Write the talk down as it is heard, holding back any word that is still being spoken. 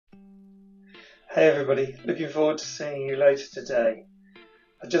Hey everybody, looking forward to seeing you later today.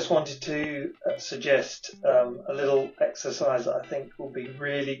 I just wanted to suggest a little exercise that I think will be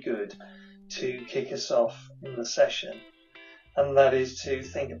really good to kick us off in the session, and that is to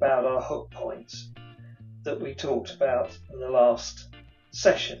think about our hook points that we talked about in the last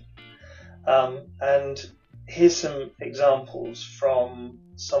session. And here's some examples from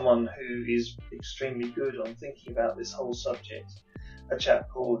someone who is extremely good on thinking about this whole subject, a chap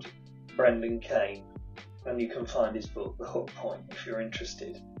called Brendan Kane, and you can find his book The Hook Point if you're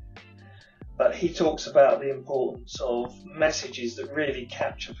interested. But he talks about the importance of messages that really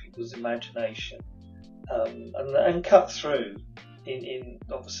capture people's imagination and cut through in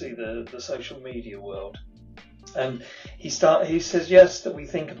obviously the social media world. And he says yes, that we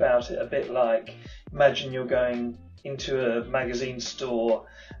think about it a bit like, imagine you're going into a magazine store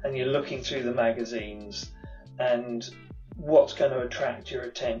and you're looking through the magazines, and what's going to attract your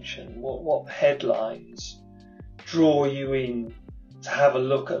attention, what headlines draw you in to have a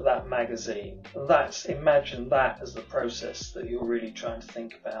look at that magazine. And imagine that as the process that you're really trying to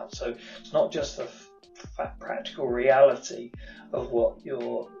think about. So it's not just the practical reality of what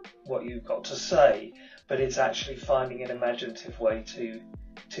you've got to say, but it's actually finding an imaginative way to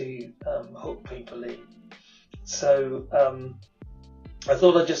hook people in. So I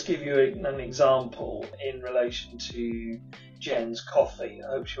thought I'd just give you an example in relation to Jen's coffee.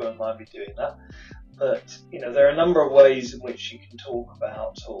 I hope she won't mind me doing that. But there are a number of ways in which you can talk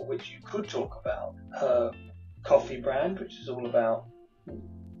about, or which you could talk about, her coffee brand, which is all about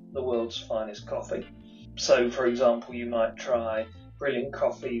the world's finest coffee. So, for example, you might try brilliant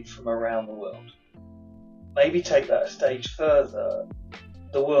coffee from around the world. Maybe take that a stage further,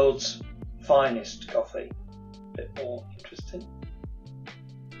 the world's finest coffee. A bit more interesting.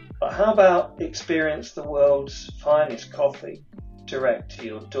 But how about experience the world's finest coffee direct to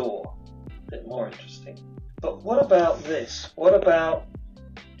your door? A bit more interesting. But what about this? What about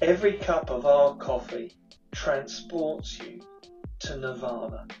every cup of our coffee transports you to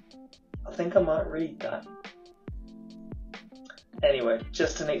Nirvana? I think I might read that. Anyway,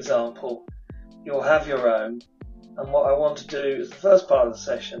 just an example. You'll have your own. And what I want to do as the first part of the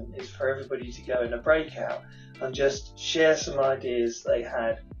session is for everybody to go in a breakout and just share some ideas they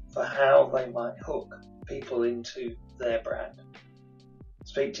had for how they might hook people into their brand.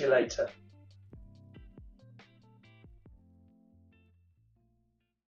 Speak to you later.